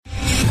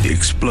the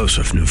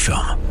explosive new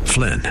film,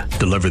 Flynn,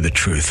 deliver the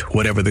truth,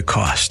 whatever the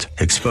cost.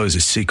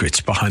 Exposes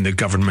secrets behind the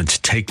government's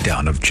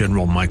takedown of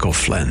General Michael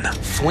Flynn.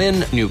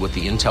 Flynn knew what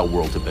the intel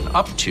world had been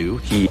up to.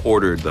 He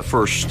ordered the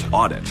first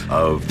audit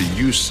of the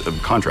use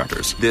of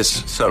contractors.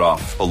 This set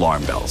off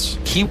alarm bells.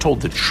 He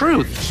told the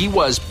truth. He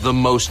was the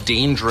most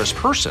dangerous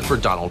person for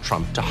Donald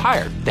Trump to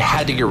hire. They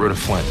had to get rid of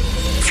Flynn.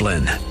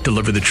 Flynn,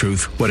 deliver the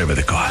truth, whatever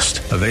the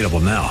cost. Available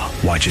now.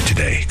 Watch it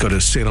today. Go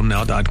to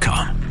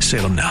salemnow.com.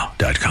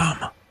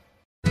 salemnow.com.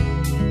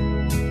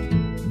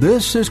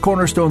 This is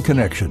Cornerstone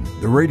Connection,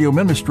 the radio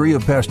ministry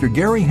of Pastor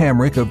Gary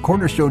Hamrick of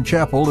Cornerstone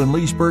Chapel in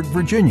Leesburg,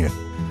 Virginia.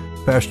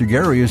 Pastor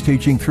Gary is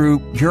teaching through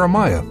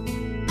Jeremiah. Real love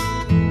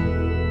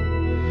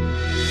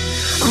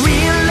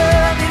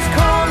is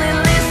calling,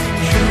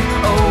 listen,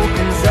 truth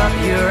opens up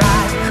your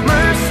eyes.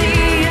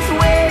 Mercy is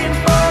waiting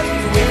for you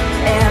with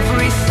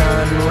every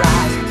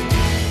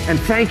sunrise. And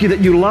thank you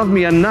that you love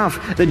me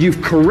enough that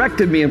you've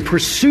corrected me and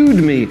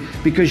pursued me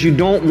because you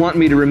don't want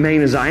me to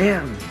remain as I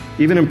am.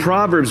 Even in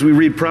Proverbs, we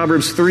read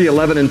Proverbs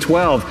 3:11 and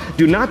 12.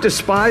 Do not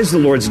despise the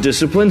Lord's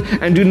discipline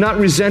and do not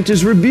resent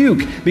his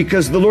rebuke,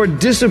 because the Lord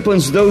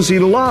disciplines those he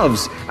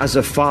loves as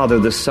a father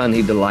the son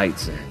he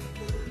delights in.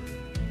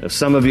 If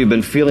some of you have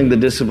been feeling the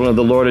discipline of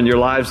the Lord in your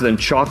lives, then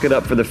chalk it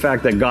up for the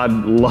fact that God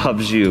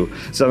loves you.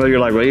 Some of you are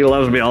like, well, he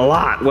loves me a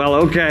lot. Well,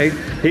 okay,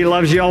 he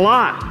loves you a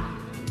lot.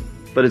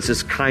 But it's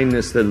his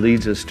kindness that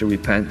leads us to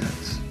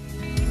repentance.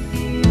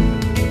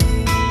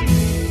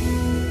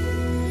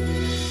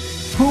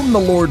 Whom the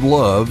Lord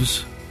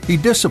loves, he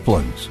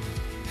disciplines.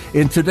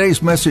 In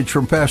today's message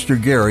from Pastor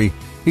Gary,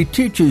 he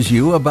teaches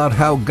you about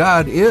how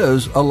God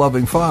is a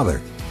loving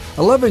father.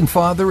 A loving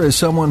father is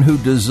someone who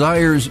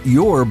desires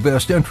your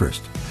best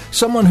interest,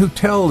 someone who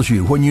tells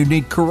you when you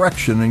need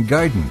correction and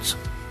guidance.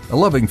 A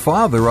loving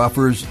father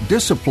offers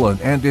discipline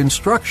and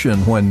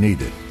instruction when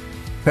needed.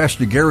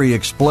 Pastor Gary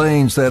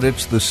explains that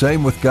it's the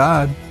same with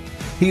God.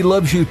 He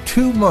loves you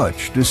too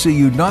much to see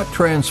you not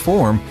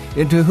transform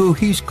into who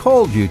he's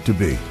called you to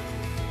be.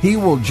 He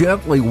will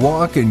gently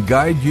walk and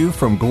guide you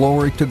from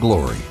glory to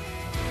glory.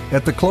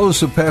 At the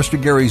close of Pastor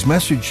Gary's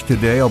message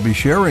today, I'll be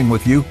sharing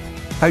with you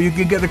how you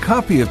can get a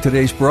copy of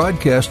today's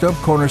broadcast of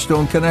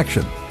Cornerstone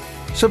Connection.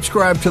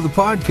 Subscribe to the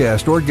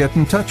podcast or get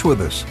in touch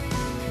with us.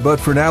 But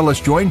for now, let's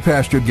join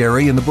Pastor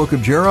Gary in the book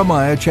of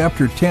Jeremiah,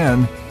 chapter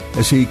 10,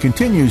 as he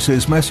continues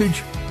his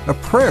message, A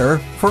Prayer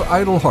for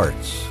Idle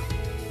Hearts.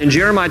 In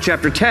Jeremiah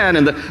chapter 10,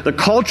 and the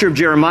culture of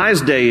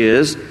Jeremiah's day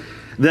is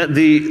that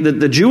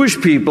the Jewish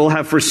people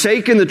have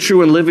forsaken the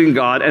true and living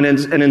God and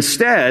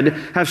instead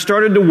have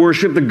started to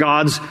worship the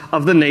gods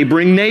of the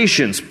neighboring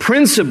nations,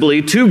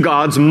 principally two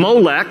gods,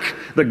 Molech,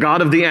 the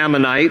god of the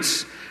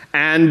Ammonites,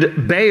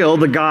 and Baal,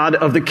 the god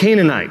of the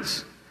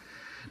Canaanites.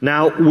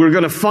 Now, we're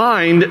going to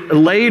find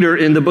later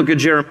in the book of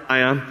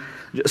Jeremiah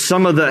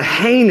some of the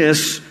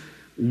heinous,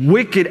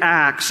 wicked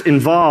acts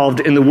involved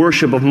in the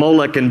worship of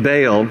Molech and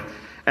Baal.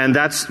 And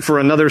that's for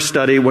another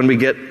study when we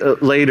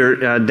get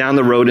later down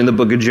the road in the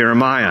book of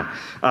Jeremiah.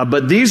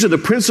 But these are the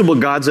principal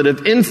gods that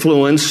have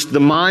influenced the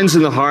minds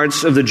and the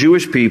hearts of the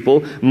Jewish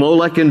people,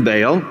 Molech and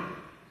Baal.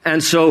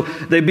 And so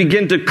they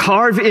begin to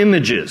carve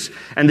images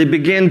and they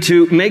begin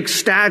to make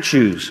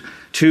statues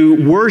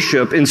to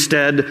worship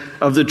instead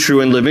of the true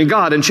and living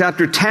God. And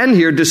chapter 10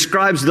 here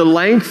describes the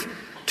length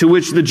to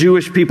which the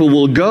Jewish people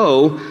will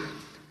go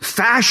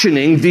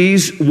fashioning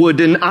these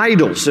wooden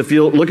idols. If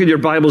you'll look at your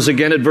Bibles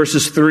again at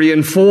verses 3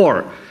 and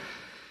 4.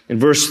 In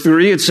verse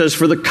 3 it says,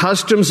 For the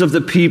customs of the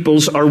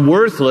peoples are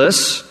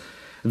worthless.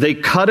 They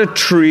cut a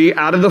tree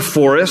out of the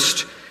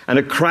forest, and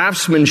a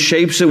craftsman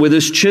shapes it with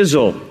his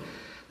chisel.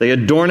 They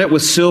adorn it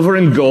with silver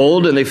and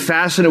gold, and they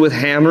fasten it with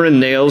hammer and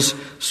nails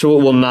so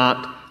it will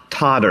not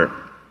totter.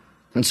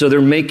 And so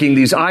they're making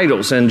these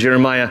idols, and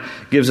Jeremiah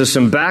gives us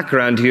some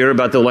background here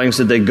about the lengths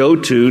that they go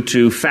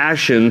to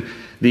fashion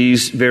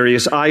these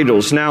various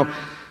idols. Now,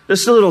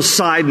 just a little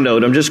side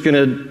note. I'm just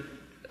going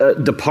to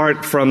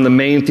depart from the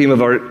main theme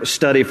of our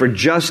study for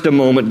just a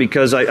moment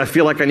because I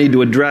feel like I need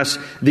to address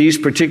these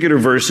particular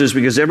verses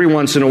because every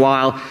once in a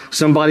while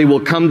somebody will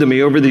come to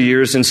me over the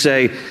years and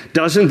say,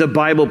 doesn't the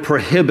Bible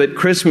prohibit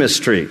Christmas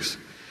trees?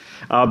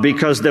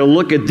 Because they'll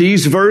look at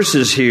these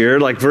verses here,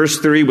 like verse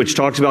 3, which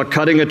talks about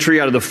cutting a tree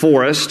out of the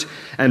forest,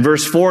 and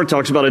verse 4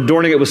 talks about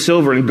adorning it with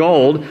silver and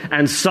gold,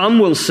 and some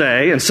will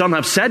say, and some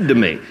have said to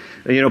me,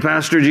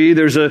 Pastor G,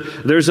 there's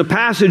a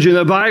passage in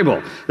the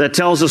Bible that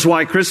tells us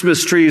why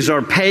Christmas trees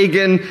are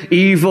pagan,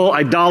 evil,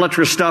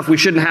 idolatrous stuff. We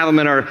shouldn't have them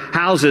in our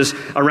houses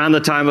around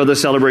the time of the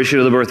celebration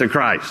of the birth of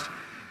Christ.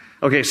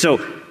 Okay, so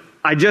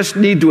I just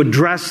need to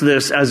address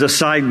this as a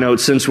side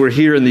note since we're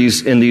here in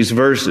these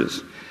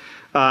verses.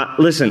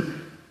 Listen,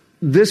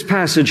 this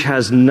passage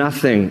has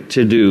nothing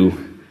to do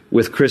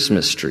with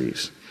Christmas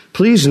trees.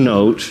 Please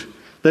note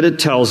that it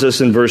tells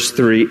us in verse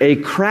 3, a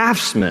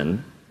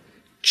craftsman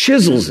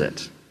chisels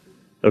it.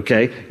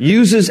 Okay,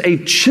 uses a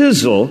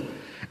chisel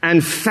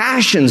and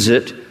fashions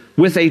it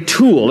with a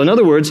tool. In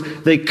other words,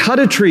 they cut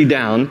a tree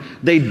down,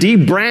 they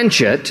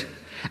debranch it,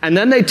 and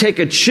then they take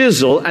a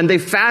chisel and they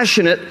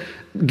fashion it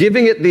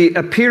giving it the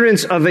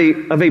appearance of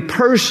a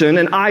person,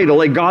 an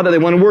idol, a god that they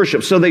want to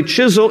worship. So they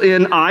chisel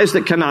in eyes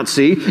that cannot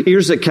see,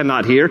 ears that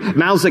cannot hear,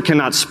 mouths that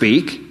cannot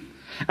speak,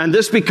 and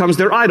this becomes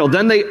their idol.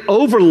 Then they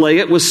overlay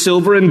it with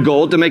silver and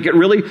gold to make it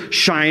really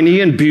shiny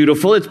and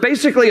beautiful. It's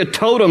basically a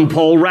totem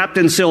pole wrapped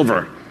in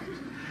silver.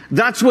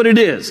 That's what it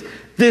is.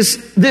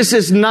 This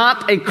is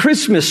not a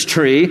Christmas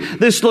tree.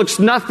 This looks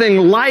nothing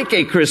like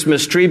a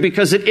Christmas tree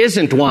because it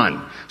isn't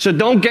one. So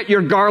don't get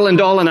your garland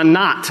all in a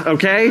knot,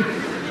 okay?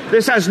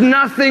 This has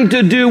nothing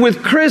to do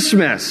with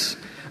Christmas.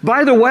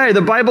 By the way,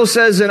 the Bible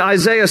says in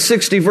Isaiah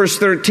 60 verse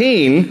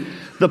 13,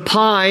 the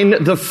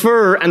pine, the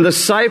fir, and the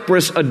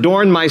cypress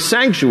adorn my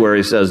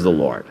sanctuary, says the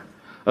Lord.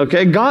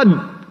 Okay,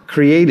 God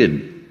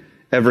created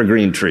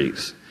evergreen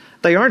trees.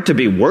 They aren't to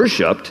be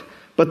worshipped,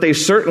 but they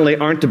certainly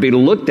aren't to be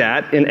looked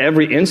at in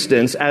every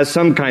instance as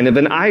some kind of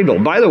an idol.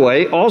 By the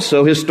way,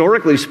 also,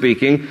 historically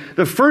speaking,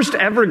 the first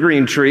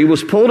evergreen tree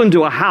was pulled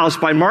into a house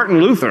by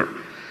Martin Luther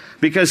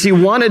because he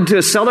wanted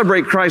to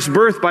celebrate Christ's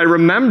birth by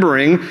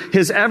remembering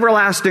his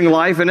everlasting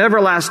life and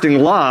everlasting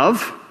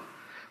love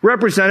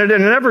represented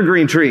in an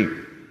evergreen tree.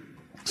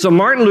 So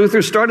Martin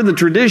Luther started the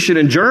tradition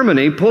in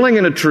Germany, pulling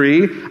in a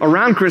tree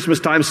around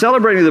Christmas time,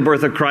 celebrating the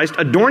birth of Christ,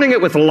 adorning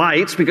it with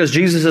lights because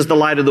Jesus is the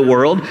light of the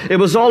world. It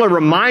was all a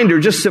reminder,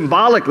 just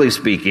symbolically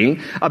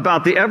speaking,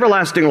 about the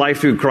everlasting life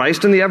through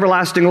Christ and the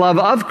everlasting love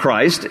of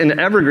Christ in an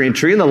evergreen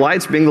tree, and the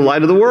lights being the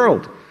light of the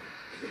world.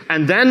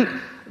 And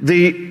then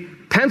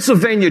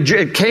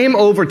it came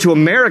over to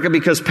America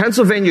because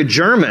Pennsylvania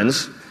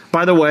Germans,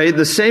 by the way,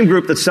 the same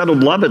group that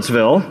settled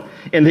Lovettsville,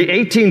 in the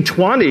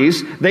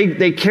 1820s,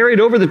 they carried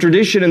over the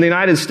tradition in the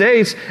United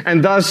States,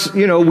 and thus,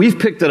 we've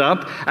picked it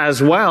up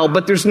as well,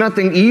 but there's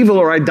nothing evil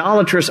or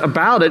idolatrous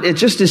about it. It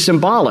just is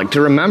symbolic to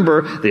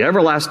remember the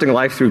everlasting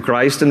life through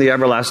Christ and the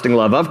everlasting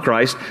love of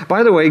Christ.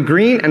 By the way,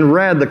 green and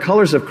red, the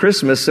colors of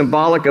Christmas,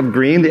 symbolic of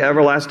green, the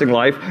everlasting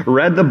life,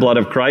 red, the blood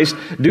of Christ.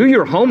 Do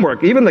your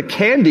homework. Even the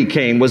candy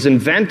cane was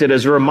invented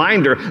as a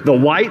reminder, the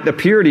white, the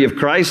purity of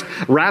Christ,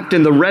 wrapped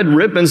in the red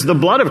ribbons, the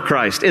blood of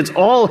Christ. It's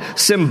all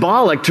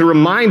symbolic to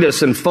remind us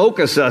and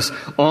focus us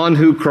on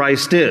who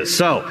Christ is.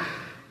 So,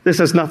 this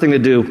has nothing to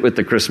do with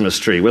the Christmas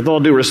tree, with all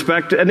due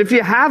respect. And if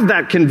you have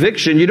that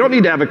conviction, you don't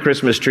need to have a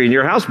Christmas tree in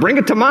your house. Bring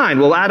it to mine.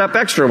 We'll add up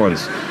extra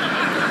ones.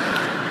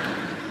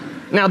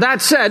 Now,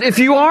 that said, if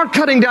you are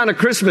cutting down a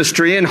Christmas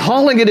tree and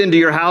hauling it into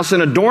your house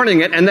and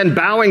adorning it and then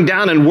bowing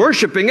down and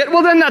worshiping it,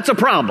 well, then that's a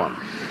problem.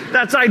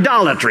 That's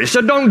idolatry.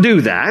 So don't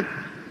do that.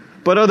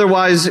 But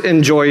otherwise,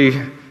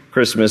 enjoy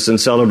Christmas and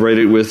celebrate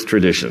it with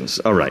traditions.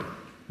 All right,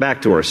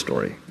 back to our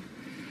story.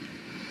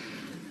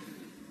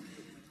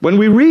 When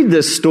we read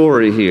this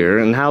story here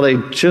and how they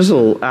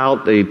chisel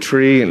out a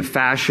tree and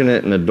fashion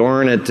it and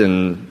adorn it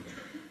and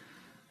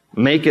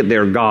make it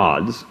their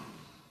gods,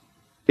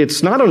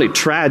 it's not only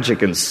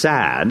tragic and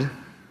sad,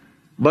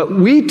 but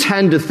we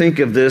tend to think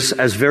of this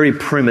as very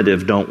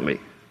primitive, don't we?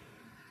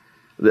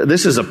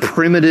 This is a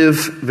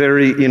primitive,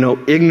 very,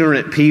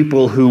 ignorant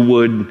people who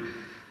would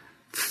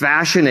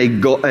fashion a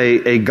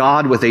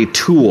god with a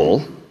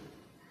tool,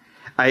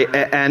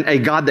 and a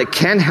God that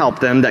can help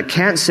them, that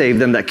can't save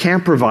them, that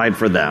can't provide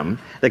for them,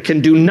 that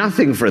can do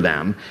nothing for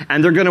them,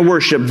 and they're going to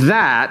worship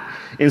that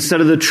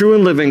instead of the true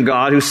and living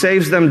God who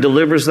saves them,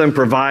 delivers them,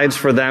 provides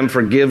for them,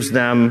 forgives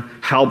them,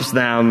 helps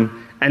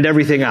them, and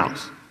everything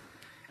else.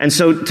 And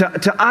so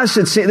to us,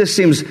 this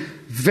seems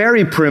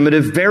very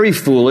primitive, very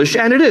foolish,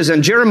 and it is.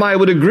 And Jeremiah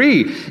would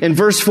agree in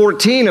verse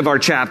 14 of our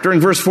chapter. In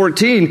verse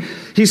 14,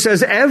 he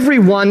says,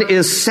 everyone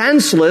is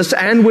senseless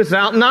and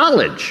without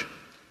knowledge.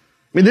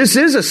 I mean, this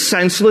is a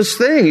senseless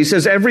thing. He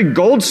says, every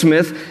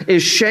goldsmith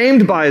is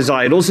shamed by his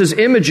idols. His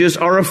images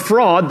are a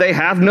fraud. They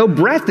have no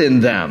breath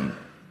in them.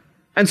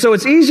 And so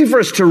it's easy for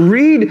us to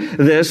read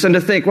this and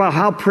to think, wow,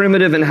 how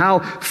primitive and how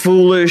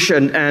foolish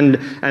and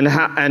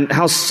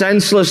how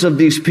senseless of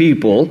these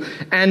people.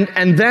 And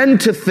then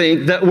to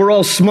think that we're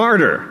all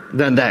smarter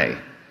than they.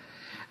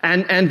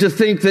 And to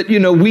think that,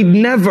 we'd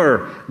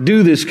never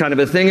do this kind of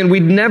a thing and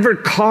we'd never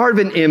carve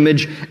an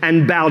image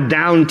and bow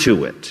down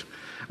to it.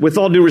 With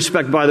all due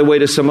respect, by the way,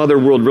 to some other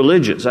world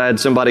religions. I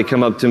had somebody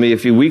come up to me a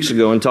few weeks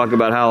ago and talk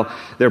about how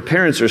their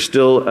parents are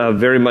still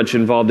very much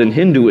involved in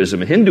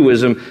Hinduism. In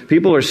Hinduism,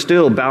 people are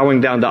still bowing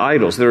down to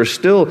idols. There are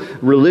still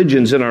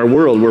religions in our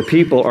world where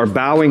people are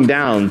bowing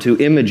down to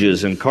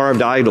images and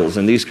carved idols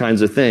and these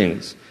kinds of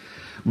things.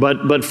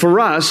 But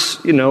for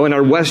us, in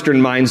our Western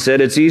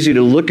mindset, it's easy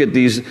to look at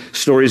these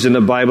stories in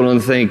the Bible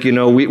and think,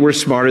 we're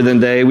smarter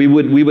than they. We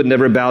would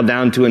never bow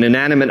down to an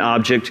inanimate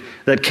object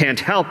that can't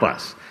help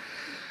us.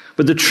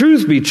 But the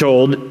truth be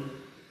told,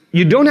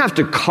 you don't have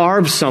to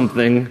carve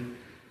something,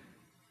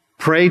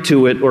 pray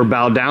to it, or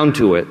bow down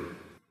to it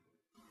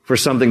for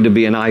something to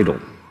be an idol.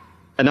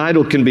 An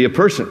idol can be a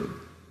person.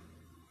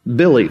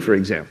 Billy, for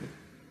example.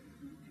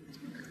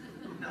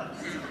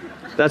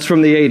 That's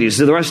from the 80s.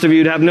 So the rest of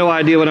you have no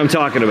idea what I'm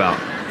talking about.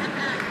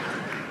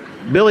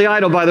 Billy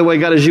Idol, by the way,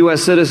 got his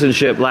U.S.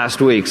 citizenship last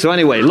week. So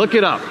anyway, look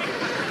it up.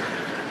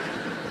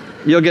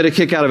 You'll get a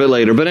kick out of it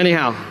later. But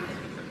anyhow,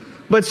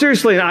 But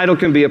seriously, an idol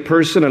can be a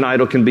person, an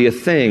idol can be a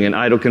thing, an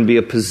idol can be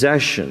a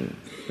possession,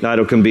 an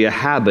idol can be a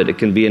habit, it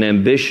can be an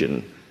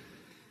ambition.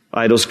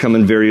 Idols come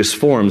in various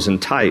forms and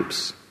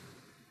types.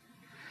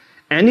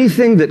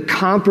 Anything that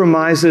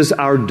compromises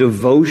our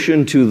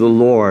devotion to the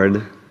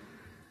Lord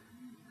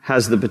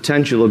has the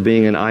potential of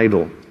being an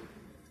idol.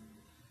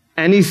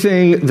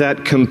 Anything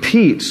that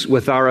competes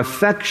with our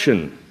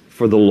affection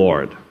for the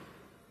Lord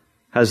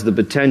has the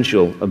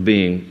potential of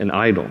being an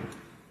idol.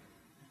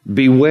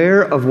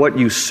 Beware of what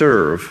you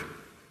serve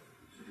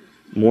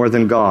more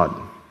than God.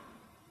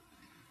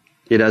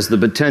 It has the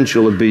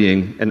potential of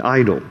being an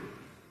idol.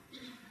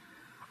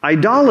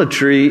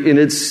 Idolatry, in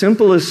its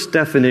simplest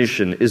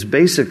definition, is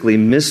basically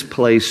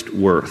misplaced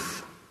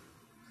worth.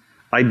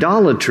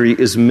 Idolatry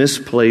is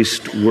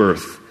misplaced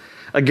worth.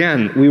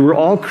 Again, we were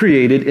all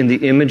created in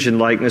the image and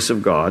likeness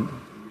of God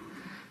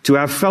to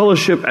have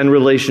fellowship and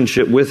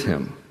relationship with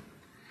Him.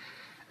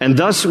 And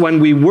thus,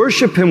 when we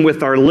worship Him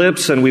with our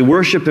lips and we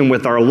worship Him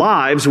with our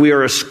lives, we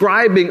are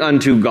ascribing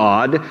unto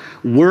God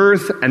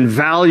worth and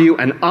value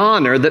and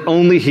honor that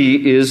only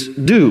He is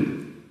due.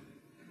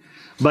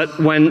 But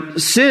when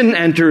sin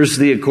enters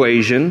the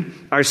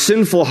equation, our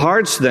sinful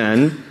hearts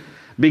then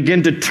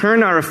begin to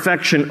turn our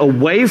affection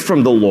away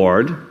from the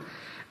Lord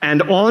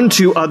and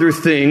onto other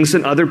things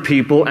and other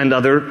people and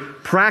other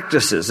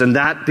practices. And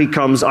that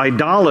becomes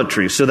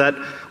idolatry. So that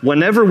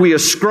whenever we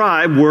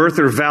ascribe worth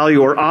or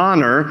value or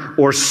honor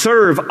or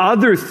serve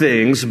other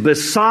things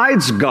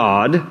besides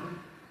God,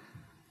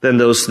 then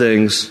those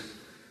things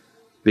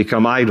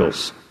become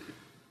idols.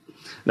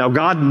 Now,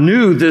 God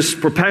knew this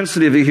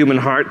propensity of the human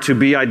heart to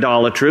be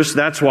idolatrous.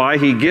 That's why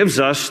He gives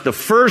us the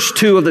first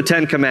two of the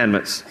 10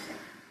 commandments.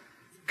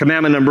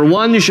 Commandment number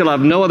 1, you shall have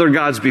no other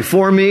gods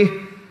before me.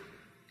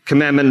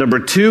 Commandment number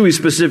 2, He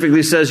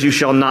specifically says, you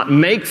shall not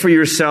make for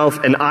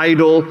yourself an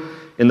idol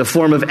in the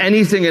form of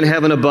anything in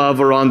heaven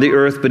above or on the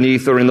earth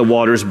beneath or in the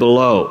waters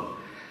below.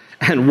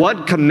 And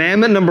what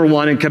commandment number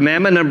 1 and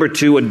commandment number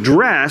 2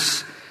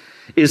 address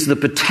is the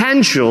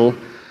potential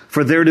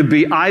for there to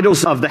be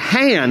idols of the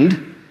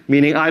hand,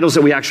 meaning idols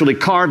that we actually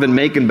carve and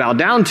make and bow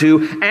down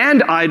to,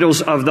 and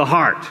idols of the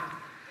heart.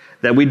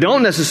 That we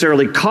don't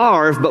necessarily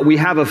carve, but we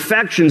have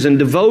affections and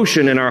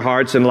devotion in our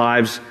hearts and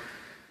lives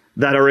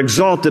that are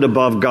exalted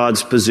above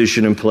God's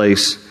position and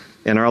place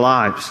in our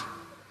lives.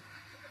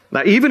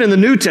 Now, even in the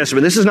New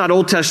Testament, this is not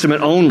Old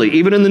Testament only,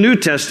 even in the New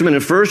Testament,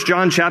 in 1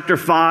 John chapter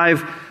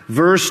 5,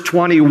 verse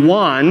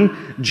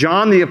 21,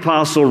 John the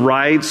Apostle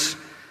writes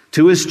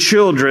to his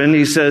children,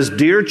 he says,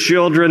 "Dear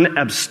children,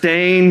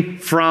 abstain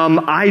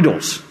from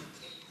idols."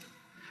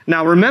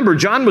 Now remember,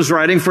 John was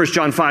writing 1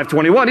 John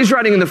 5:21. He's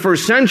writing in the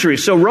first century,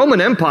 so Roman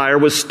Empire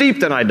was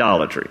steeped in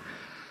idolatry.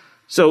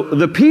 So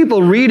the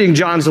people reading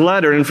John's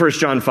letter in 1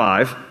 John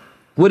 5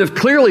 would have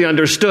clearly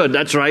understood,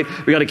 that's right,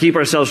 we got to keep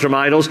ourselves from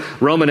idols,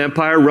 Roman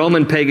Empire,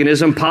 Roman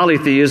paganism,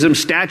 polytheism,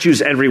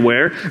 statues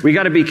everywhere. We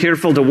got to be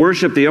careful to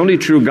worship the only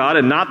true God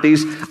and not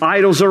these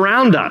idols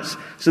around us.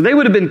 So they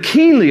would have been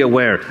keenly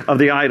aware of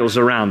the idols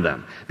around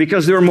them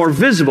because they were more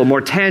visible,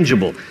 more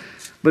tangible.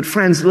 But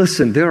friends,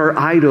 listen, there are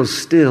idols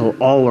still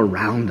all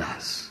around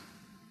us.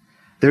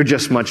 They're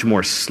just much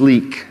more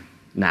sleek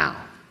now.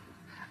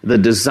 The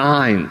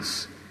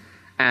designs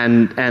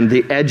and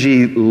the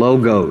edgy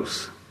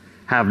logos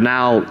have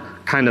now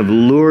kind of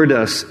lured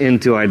us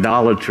into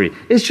idolatry.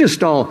 It's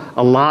just all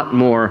a lot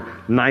more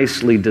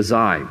nicely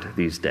designed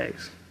these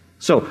days.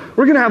 So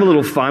we're going to have a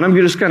little fun. I'm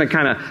just going to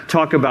kind of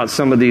talk about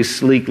some of these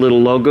sleek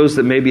little logos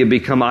that maybe have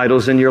become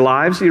idols in your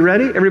lives. You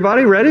ready?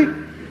 Everybody ready?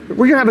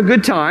 We're going to have a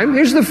good time.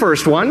 Here's the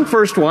first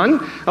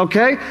one.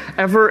 Okay?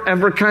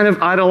 Ever kind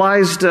of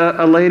idolized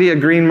a lady, a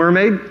green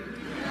mermaid?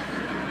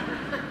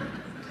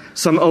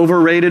 Some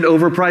overrated,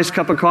 overpriced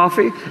cup of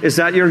coffee? Is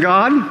that your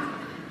God?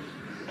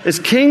 Has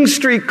King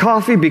Street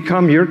Coffee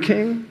become your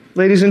king,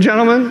 ladies and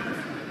gentlemen?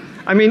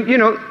 I mean,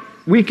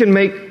 we can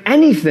make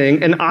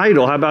anything an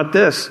idol. How about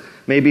this?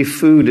 Maybe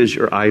food is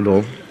your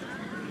idol.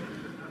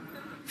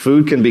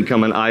 Food can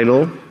become an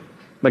idol.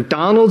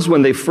 McDonald's,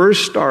 when they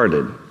first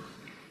started,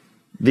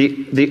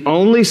 the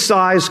only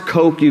size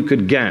Coke you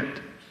could get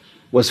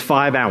was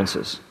 5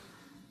 ounces.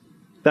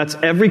 That's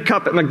every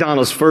cup at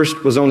McDonald's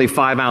first was only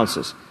 5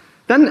 ounces.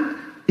 Then,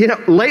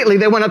 lately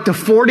they went up to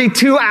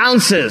 42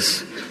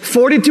 ounces.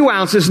 42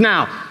 ounces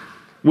now.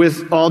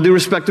 With all due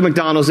respect to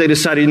McDonald's, they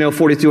decided,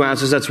 42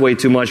 ounces, that's way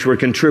too much. We're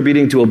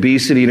contributing to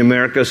obesity in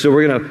America, so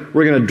we're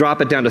gonna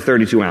drop it down to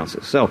 32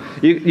 ounces. So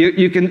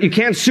you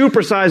can't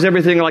supersize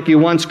everything like you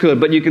once could,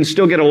 but you can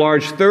still get a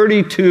large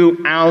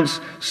 32-ounce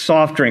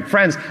soft drink.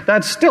 Friends,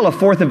 that's still a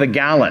fourth of a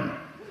gallon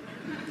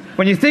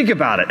when you think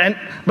about it.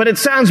 But it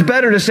sounds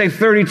better to say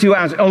 32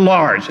 ounces, a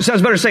large. It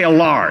sounds better to say a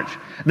large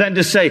than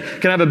to say,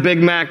 can I have a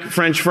Big Mac,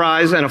 French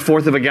fries, and a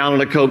fourth of a gallon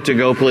of Coke to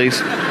go,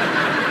 please?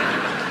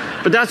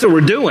 But that's what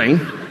we're doing.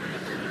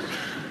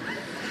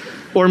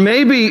 Or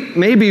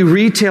maybe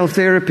retail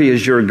therapy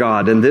is your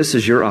God and this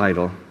is your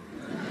idol.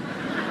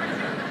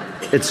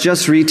 It's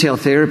just retail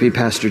therapy,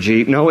 Pastor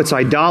G. No, it's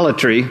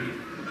idolatry.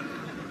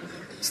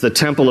 It's the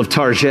temple of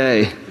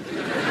Target.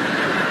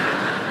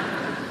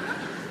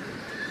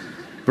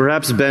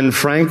 Perhaps Ben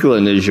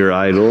Franklin is your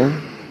idol.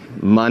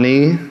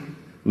 Money,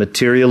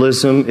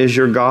 materialism is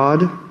your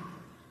God.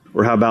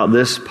 Or how about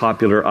this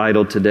popular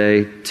idol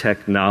today,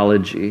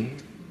 technology?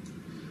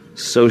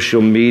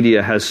 Social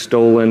media has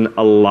stolen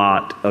a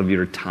lot of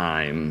your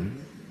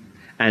time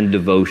and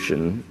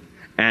devotion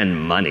and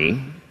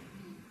money,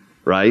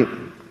 right?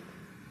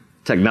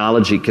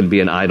 Technology can be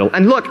an idol.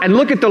 And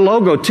look at the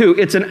logo too.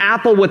 It's an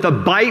apple with a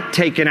bite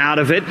taken out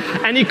of it.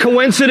 Any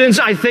coincidence?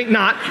 I think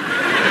not.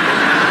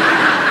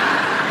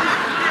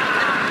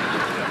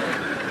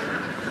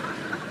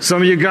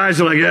 Some of you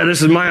guys are like, yeah,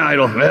 this is my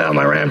idol. Yeah,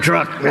 my Ram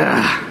truck.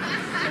 Yeah.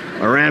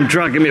 My Ram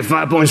truck, give me a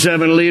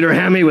 5.7 liter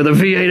Hemi with a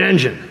V8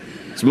 engine.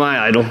 It's my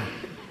idol.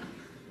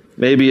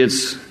 Maybe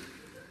it's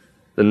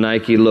the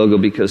Nike logo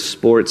because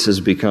sports has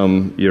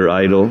become your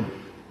idol.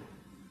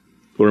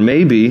 Or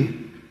maybe,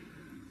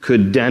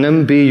 could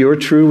denim be your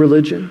true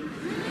religion?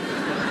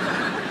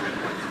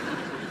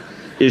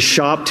 Is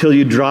shop till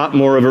you drop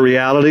more of a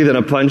reality than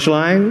a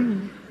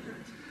punchline?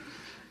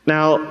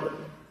 Now,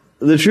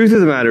 the truth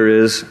of the matter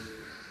is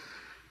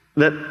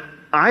that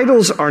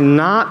idols are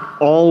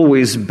not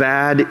always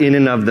bad in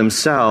and of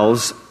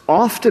themselves.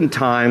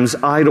 Oftentimes,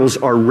 idols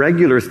are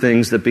regular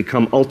things that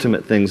become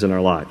ultimate things in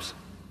our lives.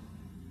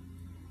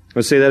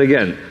 Let's say that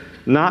again.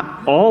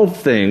 Not all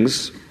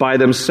things by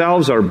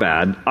themselves are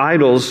bad.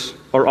 Idols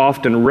are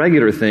often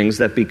regular things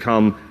that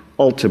become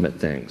ultimate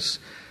things,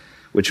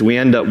 which we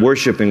end up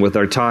worshiping with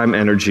our time,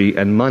 energy,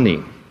 and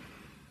money.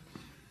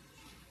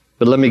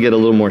 But let me get a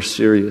little more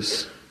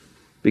serious,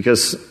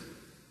 because,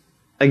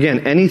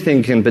 again,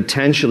 anything can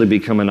potentially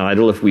become an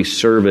idol if we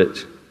serve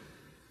it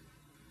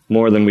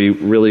more than we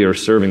really are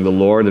serving the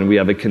Lord, and we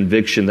have a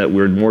conviction that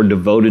we're more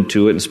devoted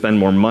to it and spend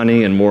more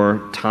money and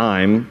more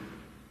time.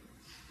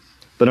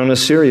 But on a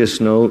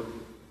serious note,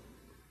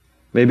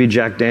 maybe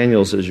Jack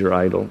Daniels is your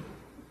idol.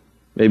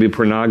 Maybe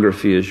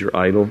pornography is your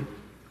idol.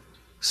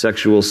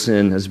 Sexual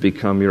sin has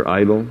become your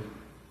idol.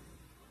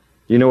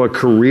 You know, a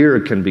career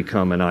can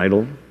become an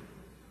idol.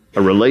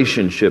 A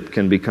relationship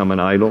can become an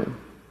idol.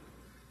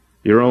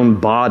 Your own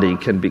body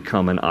can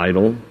become an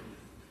idol.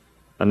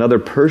 Another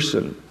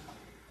person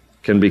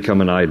can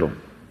become an idol.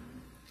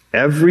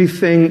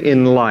 Everything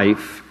in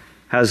life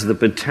has the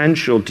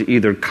potential to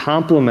either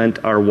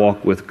complement our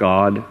walk with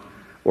God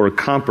or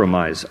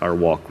compromise our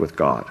walk with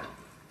God.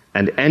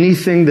 And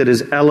anything that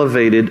is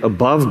elevated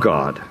above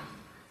God,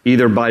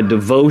 either by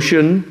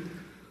devotion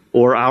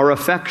or our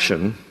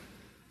affection,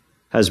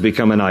 has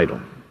become an idol.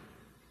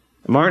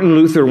 Martin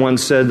Luther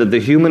once said that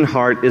the human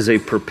heart is a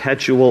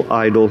perpetual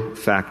idol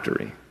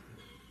factory.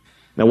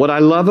 Now, what I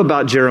love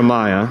about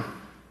Jeremiah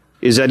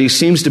is that he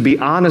seems to be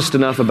honest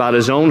enough about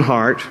his own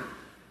heart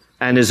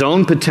and his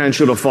own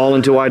potential to fall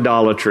into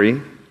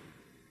idolatry,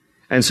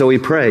 and so he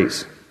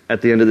prays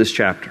at the end of this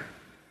chapter.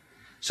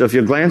 So if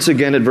you glance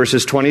again at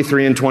verses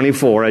 23 and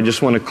 24, I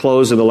just want to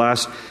close in the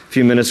last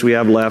few minutes we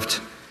have left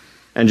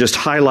and just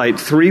highlight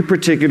three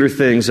particular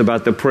things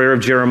about the prayer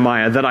of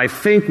Jeremiah that I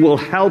think will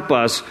help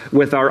us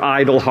with our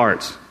idle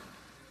hearts.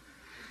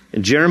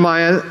 In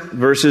Jeremiah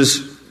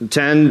verses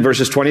 10,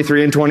 verses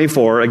 23 and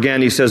 24,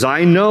 again he says,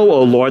 I know,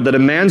 O Lord, that a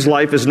man's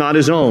life is not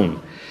his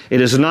own. It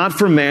is not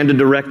for man to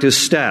direct his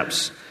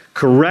steps.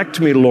 Correct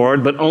me,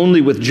 Lord, but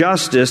only with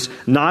justice,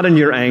 not in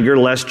your anger,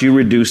 lest you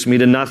reduce me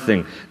to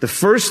nothing. The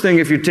first thing,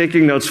 if you're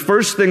taking notes,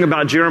 first thing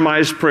about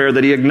Jeremiah's prayer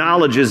that he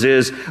acknowledges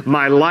is,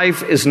 my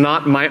life is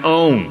not my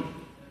own.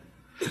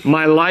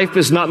 My life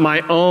is not my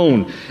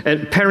own.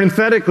 And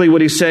parenthetically, what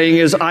he's saying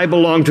is, I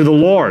belong to the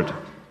Lord.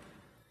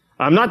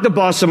 I'm not the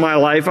boss of my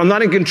life. I'm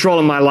not in control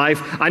of my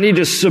life. I need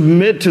to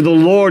submit to the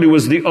Lord who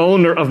is the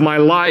owner of my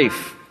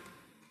life.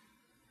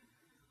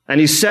 And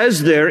he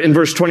says there in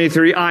verse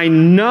 23, I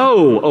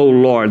know, O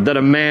Lord, that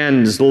a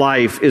man's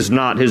life is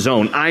not his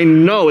own. I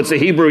know. It's a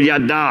Hebrew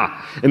yada.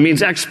 It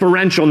means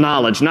experiential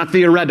knowledge, not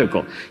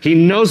theoretical. He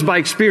knows by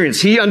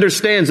experience. He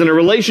understands in a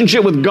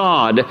relationship with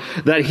God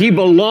that he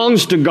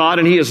belongs to God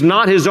and he is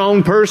not his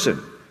own person.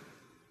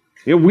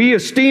 You know, we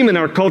esteem in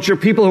our culture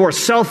people who are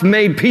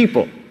self-made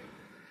people.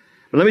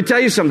 But let me tell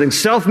you something.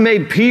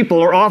 Self-made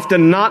people are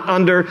often not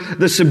under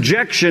the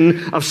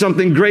subjection of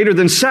something greater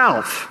than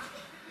self.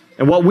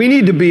 And what we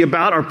need to be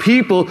about are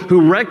people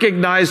who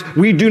recognize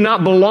we do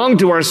not belong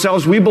to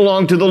ourselves, we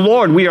belong to the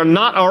Lord. We are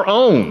not our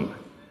own.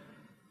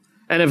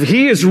 And if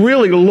He is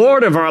really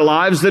Lord of our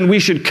lives, then we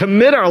should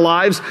commit our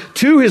lives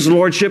to His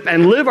Lordship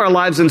and live our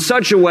lives in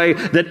such a way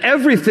that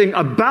everything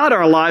about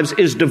our lives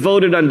is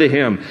devoted unto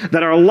Him.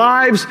 That our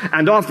lives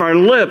and off our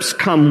lips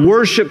come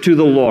worship to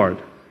the Lord.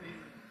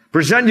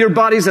 Present your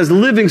bodies as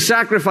living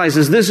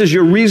sacrifices. This is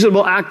your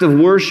reasonable act of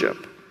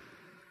worship.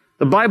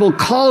 The Bible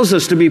calls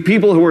us to be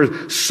people who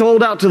are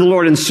sold out to the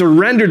Lord and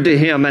surrendered to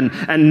Him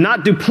and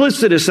not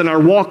duplicitous in our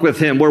walk with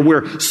Him, where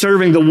we're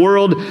serving the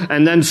world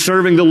and then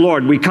serving the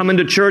Lord. We come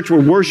into church,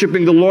 we're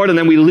worshiping the Lord, and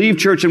then we leave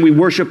church and we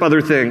worship other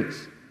things.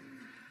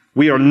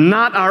 We are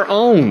not our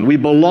own. We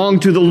belong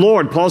to the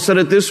Lord. Paul said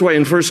it this way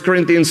in 1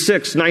 Corinthians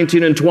 6,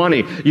 19 and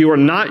 20. You are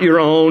not your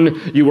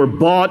own. You were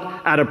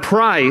bought at a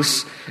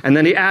price. And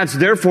then he adds,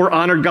 therefore,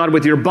 honor God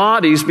with your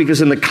bodies,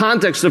 because in the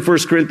context of 1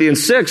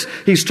 Corinthians 6,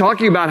 he's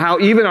talking about how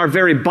even our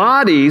very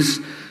bodies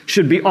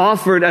should be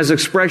offered as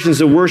expressions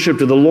of worship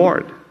to the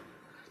Lord.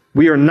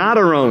 We are not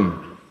our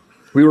own.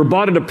 We were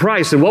bought at a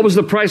price. And what was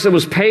the price that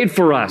was paid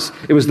for us?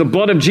 It was the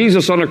blood of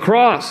Jesus on a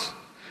cross.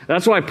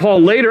 That's why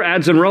Paul later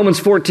adds in Romans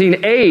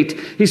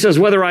 14:8, he says,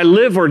 whether I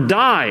live or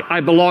die,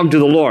 I belong to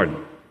the Lord.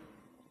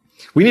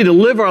 We need to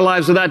live our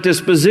lives with that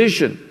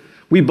disposition.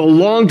 We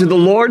belong to the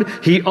Lord.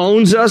 He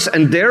owns us.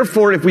 And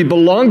therefore, if we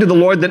belong to the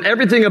Lord, then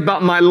everything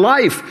about my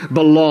life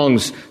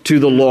belongs to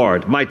the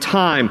Lord. My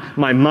time,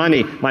 my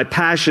money, my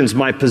passions,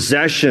 my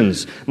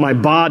possessions, my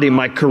body,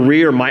 my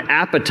career, my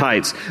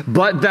appetites.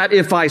 But that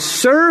if I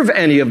serve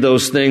any of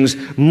those things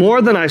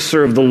more than I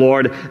serve the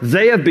Lord,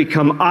 they have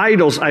become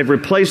idols. I've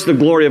replaced the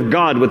glory of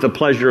God with the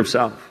pleasure of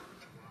self.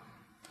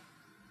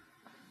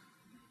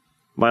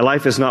 My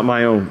life is not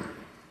my own.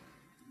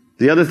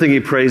 The other thing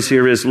he prays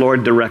here is,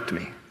 Lord, direct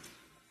me.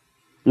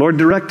 Lord,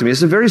 direct me.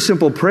 It's a very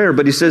simple prayer,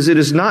 but he says it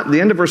is not,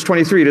 the end of verse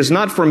 23, it is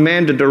not for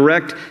man to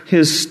direct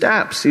his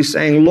steps. He's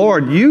saying,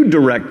 Lord, you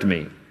direct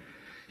me.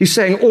 He's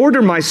saying,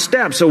 order my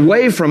steps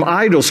away from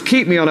idols.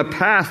 Keep me on a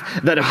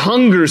path that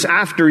hungers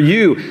after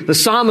you. The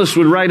psalmist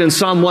would write in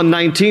Psalm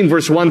 119,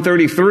 verse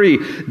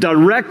 133,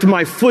 direct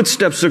my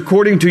footsteps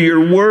according to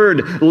your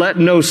word. Let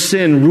no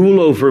sin rule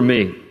over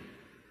me.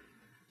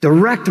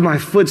 Direct my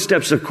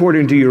footsteps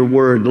according to your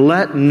word.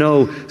 Let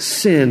no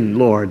sin,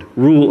 Lord,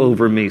 rule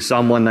over me.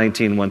 Psalm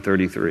 119,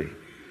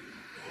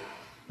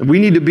 133. We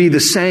need to be the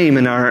same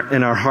in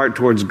our heart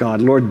towards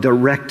God. Lord,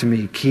 direct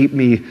me. Keep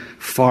me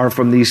far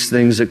from these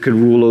things that could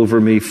rule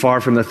over me, far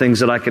from the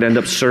things that I could end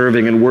up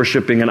serving and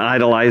worshiping and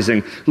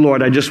idolizing.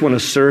 Lord, I just want to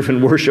serve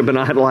and worship and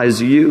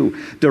idolize you.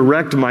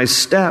 Direct my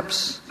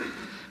steps.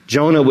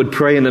 Jonah would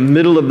pray in the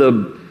middle of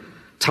the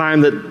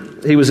time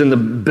that he was in the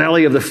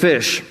belly of the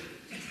fish.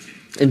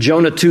 In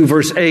Jonah 2,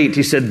 verse 8,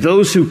 he said,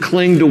 those who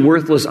cling to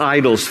worthless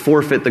idols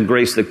forfeit the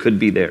grace that could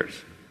be theirs.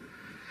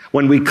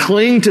 When we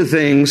cling to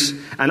things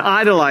and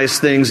idolize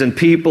things and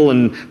people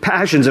and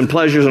passions and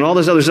pleasures and all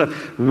this other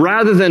stuff,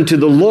 rather than to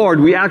the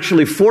Lord, we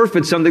actually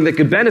forfeit something that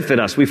could benefit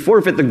us. We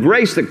forfeit the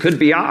grace that could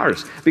be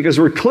ours because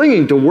we're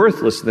clinging to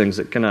worthless things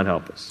that cannot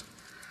help us.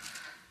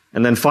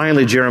 And then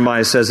finally,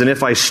 Jeremiah says, and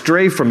if I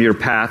stray from your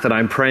path that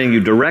I'm praying you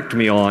direct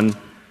me on,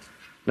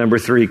 number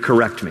 3,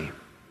 correct me.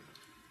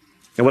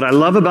 And what I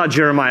love about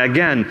Jeremiah,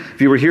 again,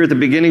 if you were here at the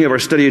beginning of our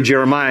study of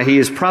Jeremiah, he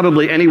is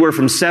probably anywhere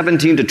from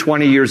 17 to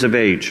 20 years of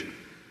age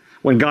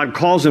when God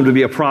calls him to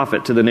be a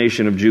prophet to the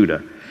nation of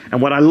Judah.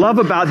 And what I love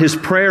about his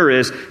prayer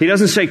is he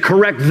doesn't say,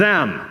 correct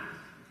them.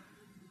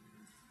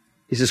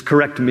 He says,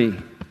 correct me.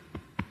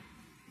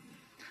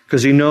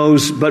 Because he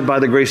knows, but by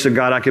the grace of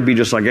God, I could be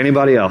just like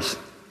anybody else.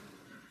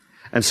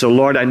 And so,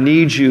 Lord, I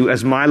need you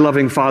as my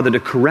loving Father to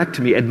correct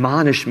me,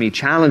 admonish me,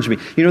 challenge me.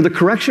 You know, the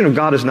correction of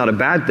God is not a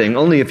bad thing,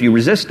 only if you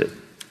resist it.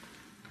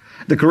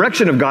 The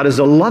correction of God is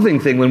a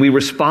loving thing when we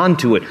respond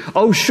to it.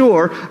 Oh,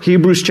 sure,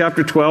 Hebrews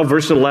chapter 12,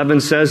 verse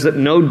 11 says that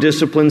no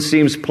discipline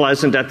seems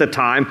pleasant at the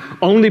time,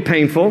 only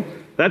painful.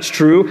 That's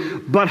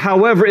true. But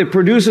however, it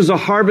produces a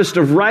harvest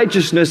of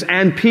righteousness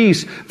and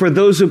peace for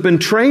those who've been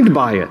trained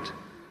by it.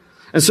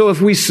 And so if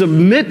we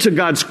submit to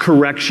God's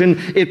correction,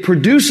 it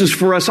produces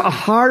for us a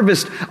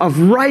harvest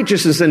of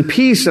righteousness and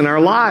peace in our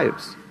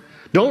lives.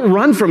 Don't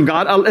run from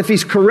God. If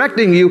he's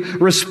correcting you,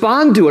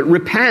 respond to it.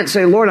 Repent.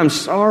 Say, Lord, I'm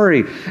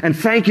sorry. And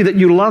thank you that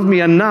you love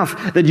me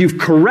enough that you've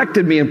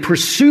corrected me and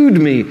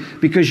pursued me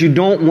because you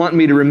don't want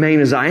me to remain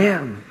as I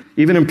am.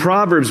 Even in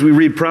Proverbs, we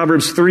read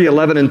Proverbs 3,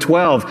 11 and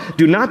 12.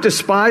 Do not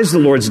despise the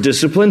Lord's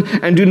discipline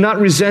and do not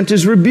resent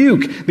his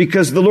rebuke,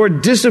 because the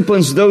Lord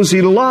disciplines those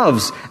he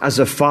loves as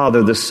a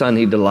father the son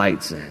he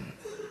delights in.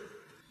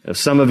 If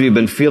some of you have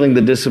been feeling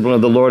the discipline of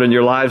the Lord in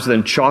your lives,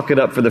 then chalk it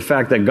up for the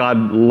fact that God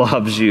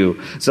loves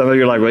you. Some of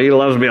you are like, well, he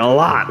loves me a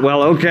lot.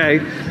 Well, okay,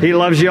 he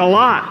loves you a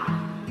lot.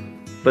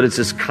 But it's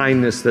his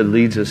kindness that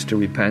leads us to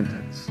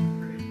repentance.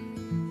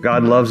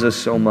 God loves us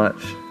so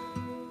much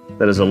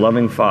that as a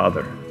loving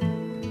Father,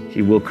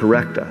 he will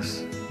correct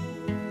us.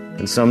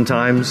 And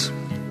sometimes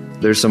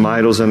there's some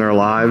idols in our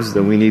lives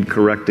that we need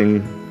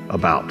correcting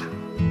about.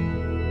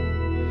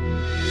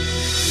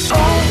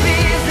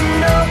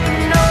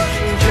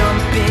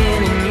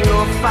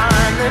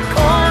 Find the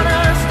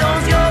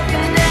cornerstones, your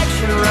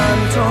connection, run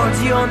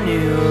towards your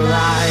new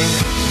life.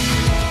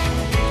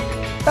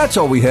 That's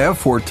all we have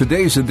for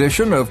today's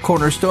edition of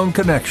Cornerstone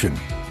Connection.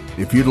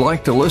 If you'd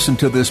like to listen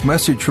to this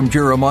message from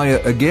Jeremiah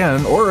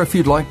again, or if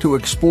you'd like to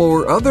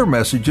explore other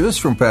messages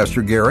from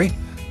Pastor Gary,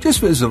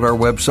 just visit our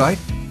website,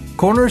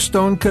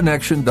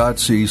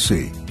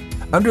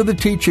 cornerstoneconnection.cc. Under the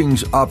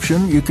Teachings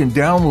option, you can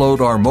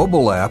download our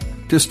mobile app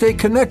to stay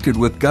connected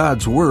with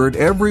God's Word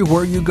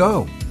everywhere you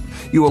go.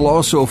 You will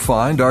also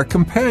find our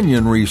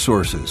companion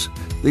resources.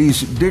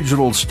 These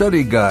digital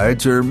study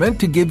guides are meant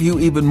to give you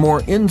even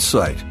more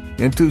insight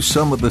into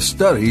some of the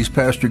studies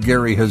Pastor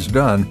Gary has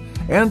done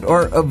and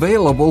are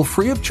available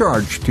free of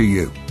charge to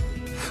you.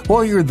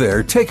 While you're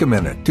there, take a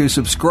minute to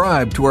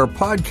subscribe to our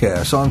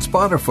podcast on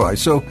Spotify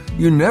so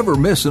you never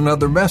miss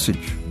another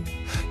message.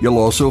 You'll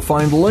also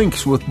find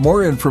links with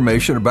more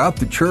information about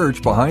the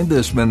church behind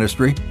this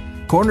ministry,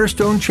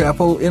 Cornerstone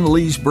Chapel in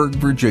Leesburg,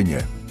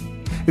 Virginia.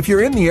 If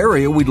you're in the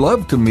area, we'd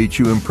love to meet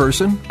you in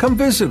person. Come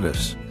visit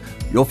us.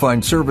 You'll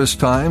find service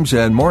times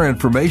and more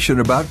information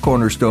about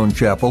Cornerstone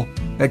Chapel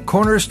at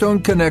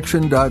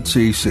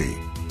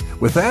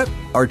cornerstoneconnection.cc. With that,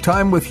 our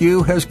time with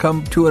you has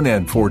come to an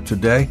end for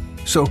today.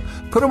 So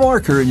put a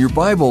marker in your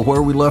Bible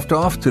where we left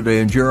off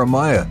today in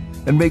Jeremiah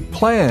and make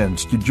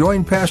plans to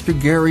join Pastor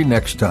Gary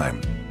next time.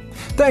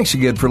 Thanks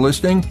again for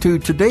listening to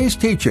today's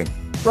teaching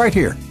right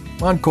here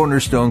on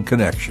Cornerstone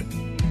Connection.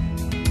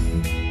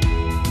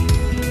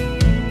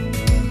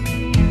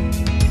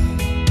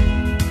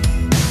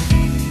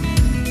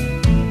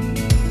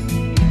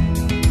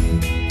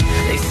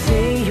 They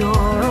say you're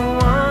a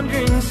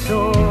wandering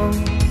soul,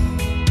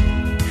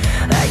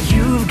 that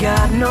you've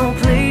got no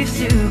place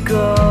to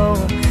go,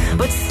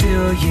 but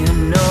still you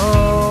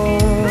know,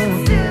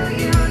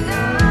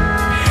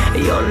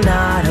 you're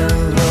not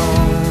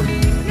alone.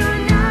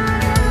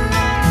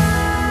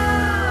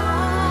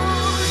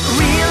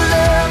 Real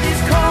love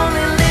is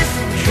calling,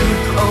 listen,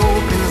 truth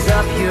opens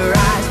up your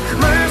eyes.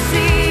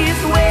 Mercy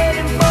is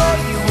waiting for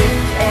you with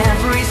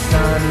every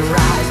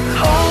sunrise.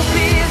 Hope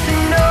is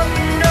an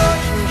open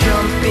ocean,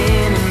 jump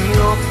in and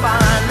you'll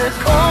find the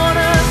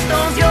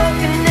cornerstone's your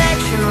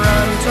connection.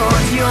 Run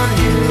towards your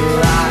new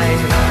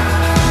life.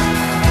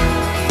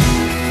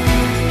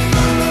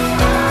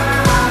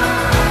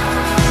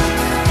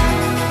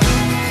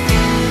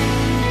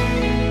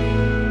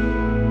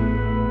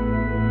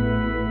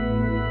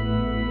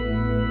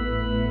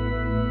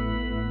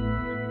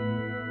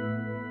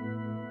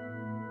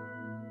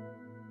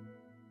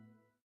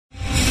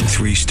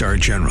 Three-star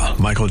General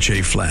Michael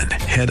J. Flynn,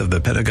 head of the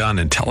Pentagon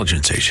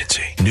Intelligence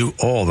Agency, knew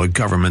all the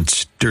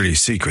government's dirty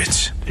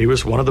secrets. He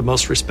was one of the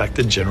most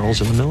respected generals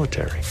in the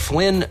military.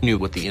 Flynn knew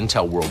what the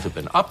intel world had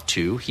been up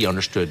to. He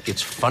understood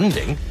its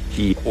funding.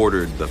 He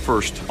ordered the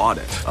first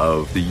audit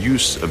of the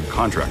use of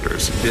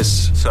contractors.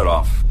 This set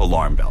off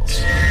alarm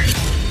bells.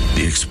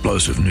 The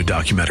explosive new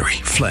documentary,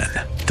 Flynn,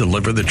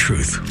 Deliver the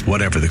Truth,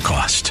 Whatever the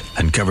Cost,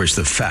 uncovers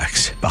the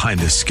facts behind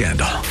this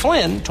scandal.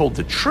 Flynn told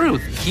the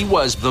truth. He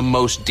was the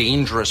most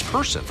dangerous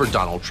person for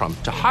Donald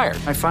Trump to hire.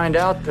 I find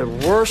out the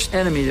worst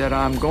enemy that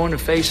I'm going to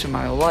face in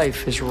my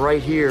life is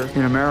right here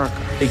in America.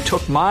 They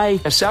took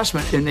my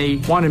assessment and they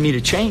wanted me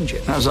to change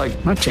it. And I was like,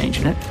 I'm not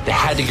changing it. They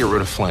had to get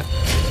rid of Flynn.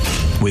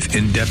 With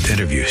in-depth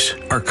interviews,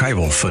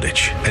 archival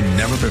footage, and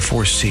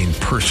never-before-seen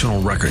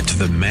personal records of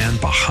the man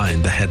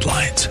behind the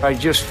headlines. I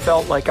just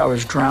felt like I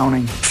was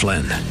drowning.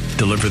 Flynn,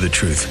 Deliver the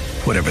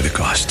Truth, Whatever the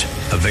Cost.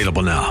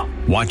 Available now.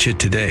 Watch it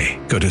today.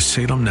 Go to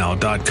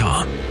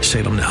salemnow.com.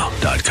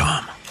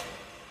 salemnow.com.